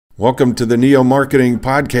Welcome to the NeoMarketing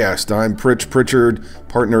podcast. I'm Pritchard,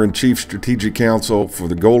 partner and chief strategic counsel for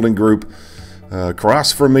the Golding Group.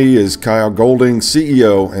 Across from me is Kyle Golding,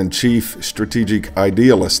 CEO and chief strategic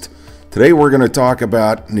idealist. Today we're going to talk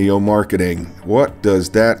about NeoMarketing. What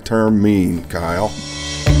does that term mean, Kyle?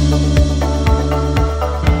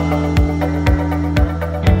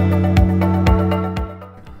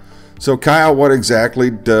 So Kyle, what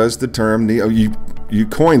exactly does the term you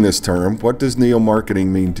coined this term. What does NeoMarketing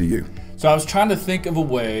mean to you? So I was trying to think of a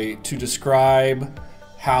way to describe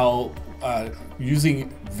how using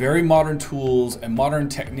very modern tools and modern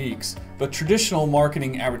techniques, but traditional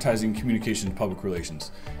marketing, advertising, communication, public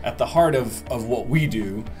relations, at the heart of what we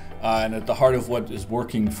do and at the heart of what is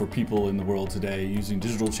working for people in the world today, using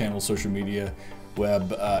digital channels, social media,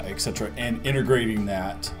 web, etc., and integrating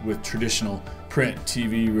that with traditional print,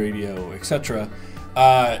 TV, radio, etc.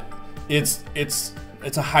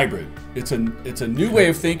 It's a hybrid. It's a new way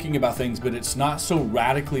of thinking about things, but it's not so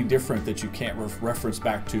radically different that you can't reference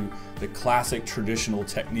back to the classic traditional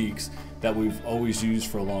techniques that we've always used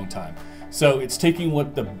for a long time. So it's taking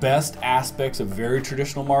what the best aspects of very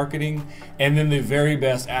traditional marketing and then the very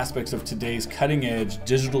best aspects of today's cutting edge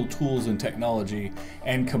digital tools and technology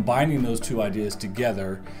and combining those two ideas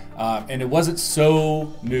together. And it wasn't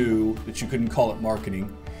so new that you couldn't call it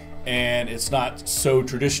marketing. And it's not so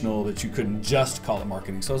traditional that you couldn't just call it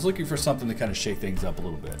marketing. So I was looking for something to kind of shake things up a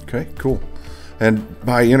little bit. Okay, cool. And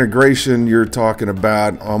by integration, you're talking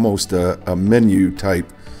about almost a menu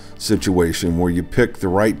type situation where you pick the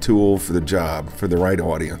right tool for the job, for the right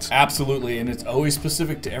audience. Absolutely, and it's always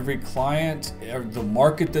specific to every client, the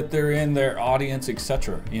market that they're in, their audience,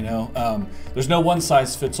 etc. You know, there's no one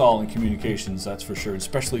size fits all in communications, that's for sure,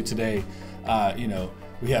 especially today.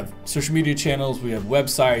 We have social media channels, we have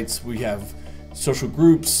websites, we have social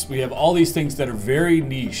groups, we have all these things that are very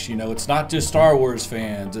niche. You know, it's not just Star Wars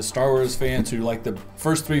fans. It's Star Wars fans who like the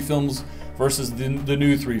first 3 films versus the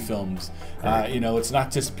new 3 films. Right. It's not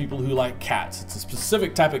just people who like cats. It's a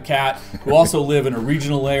specific type of cat who also live in a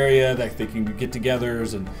regional area that they can get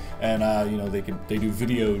togethers and they do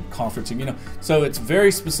video conferencing. So it's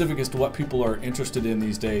very specific as to what people are interested in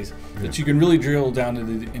these days. Yeah. That you can really drill down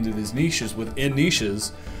into these niches within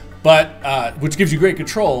niches, but which gives you great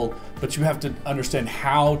control. But you have to understand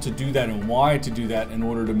how to do that and why to do that in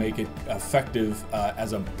order to make it effective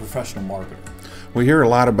as a professional marketer. We hear a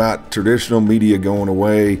lot about traditional media going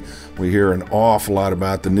away. We hear an awful lot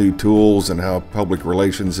about the new tools and how public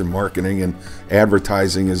relations and marketing and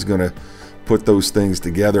advertising is going to put those things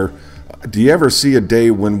together. Do you ever see a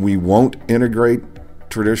day when we won't integrate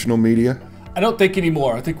traditional media? I don't think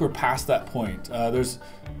anymore. I think we're past that point. There's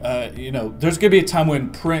going to be a time when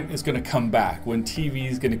print is going to come back, when TV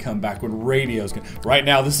is going to come back, when radio is going to. Right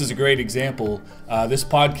now, this is a great example. This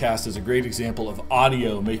podcast is a great example of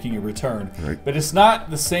audio making a return. Right. But it's not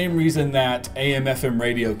the same reason that AM/FM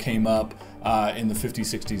radio came up in the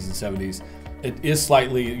 50s, 60s, and 70s. It is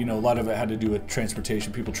slightly, a lot of it had to do with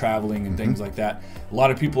transportation, people traveling and things like that. A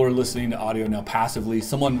lot of people are listening to audio now passively.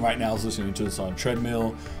 Someone right now is listening to this on a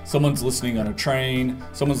treadmill. Someone's listening on a train.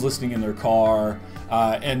 Someone's listening in their car.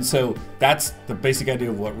 And so that's the basic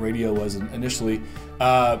idea of what radio was initially.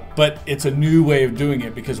 But it's a new way of doing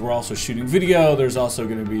it because we're also shooting video. There's also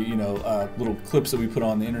going to be, little clips that we put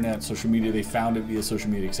on the internet, social media. They found it via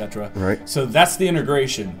social media, etc. Right. So that's the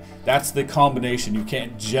integration. That's the combination. You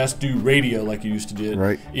can't just do radio like you used to do.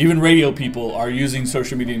 Right. Even radio people are using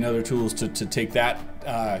social media and other tools to take that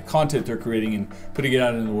content they're creating and putting it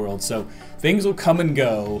out into the world. So things will come and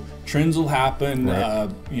go. Trends will happen. Right.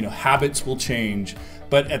 Habits will change.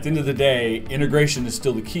 But at the end of the day, integration is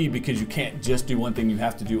still the key because you can't just do one thing. You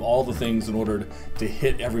have to do all the things in order to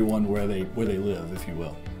hit everyone where they live, if you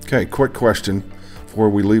will. Okay, quick question before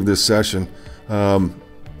we leave this session. And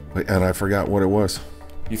I forgot what it was.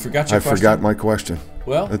 You forgot your question? I forgot my question.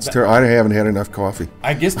 Well, I haven't had enough coffee.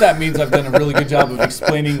 I guess that means I've done a really good job of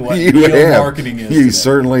explaining what NeoMarketing is. You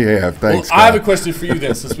certainly have. Thanks. Well, I have a question for you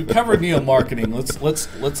then. Since we covered NeoMarketing,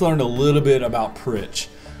 let's learn a little bit about Pritch.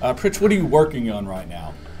 Pritch, what are you working on right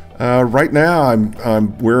now? Right now,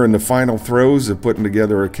 we're in the final throes of putting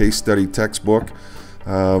together a case study textbook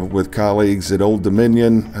with colleagues at Old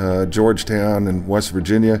Dominion, Georgetown, and West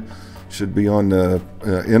Virginia. Should be in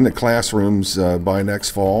the classrooms by next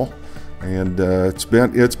fall, and it's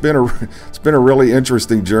been a really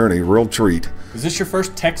interesting journey, real treat. Is this your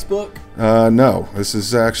first textbook? No, this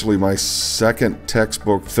is actually my second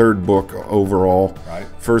textbook, third book overall. Right.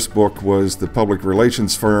 First book was The Public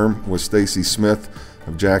Relations Firm with Stacy Smith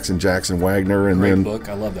of Jackson Wagner. And Great then book.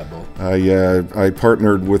 I love that book. I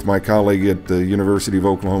partnered with my colleague at the University of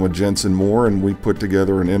Oklahoma, Jensen Moore, and we put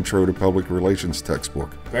together an Intro to Public Relations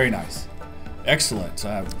textbook. Very nice. Excellent.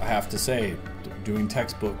 I have to say, doing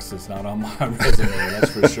textbooks is not on my resume,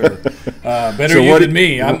 that's for sure. Better you than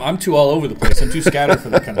me. I'm too all over the place. I'm too scattered for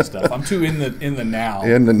that kind of stuff. I'm too in the now.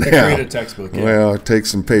 In the now. To create a textbook. Yeah. Well, it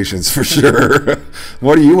takes some patience for sure.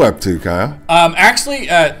 What are you up to, Kyle? Actually,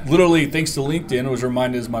 literally, thanks to LinkedIn, I was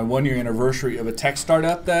reminded it's my 1-year anniversary of a tech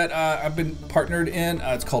startup that I've been partnered in.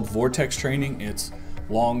 It's called VORTTX Training. It's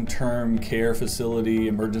long-term care facility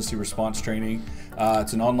emergency response training.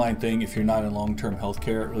 It's an online thing. If you're not in long-term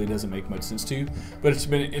healthcare, it really doesn't make much sense to you. But it's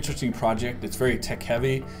been an interesting project. It's very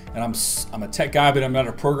tech-heavy, and I'm a tech guy, but I'm not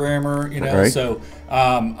a programmer. Right. So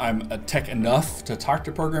I'm a tech enough to talk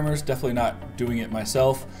to programmers. Definitely not doing it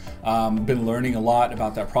myself. Been learning a lot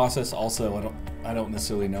about that process. Also, I don't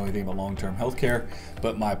necessarily know anything about long-term healthcare,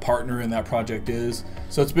 but my partner in that project is.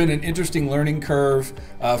 So it's been an interesting learning curve.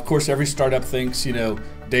 Of course, every startup thinks,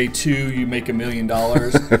 day 2 you make $1 million.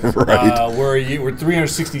 Right. We're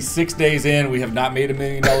 366 days in. We have not made $1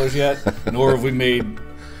 million yet, nor have we made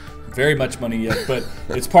very much money yet. But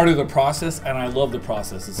it's part of the process, and I love the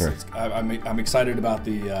process. I'm excited about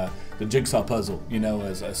the jigsaw puzzle.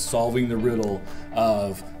 As solving the riddle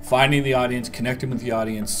of finding the audience, connecting with the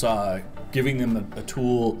audience, giving them a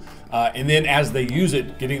tool, and then as they use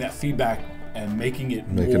it, getting that feedback and making it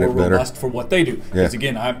more robust for what they do. Because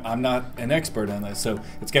again, I'm not an expert on that, so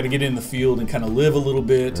it's got to get in the field and kind of live a little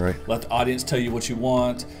bit. Right. Let the audience tell you what you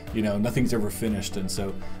want. Nothing's ever finished, and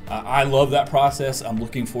so I love that process. I'm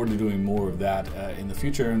looking forward to doing more of that in the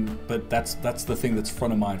future. But that's the thing that's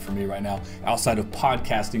front of mind for me right now, outside of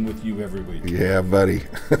podcasting with you every week. Yeah, buddy.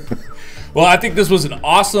 Well, I think this was an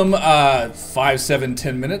awesome 5, 7,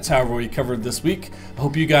 10 minutes, however we covered this week. I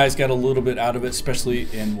hope you guys got a little bit out of it, especially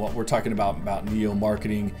in what we're talking about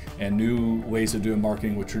neo-marketing and new ways of doing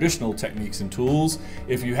marketing with traditional techniques and tools.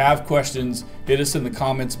 If you have questions, hit us in the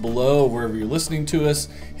comments below wherever you're listening to us.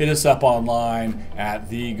 Hit us up online at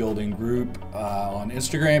The Golden Group on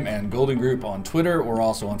Instagram and Golden Group on Twitter. We're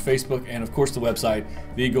also on Facebook, and of course the website,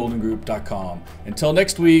 thegoldengroup.com. Until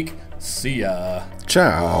next week, see ya.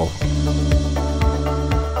 Ciao.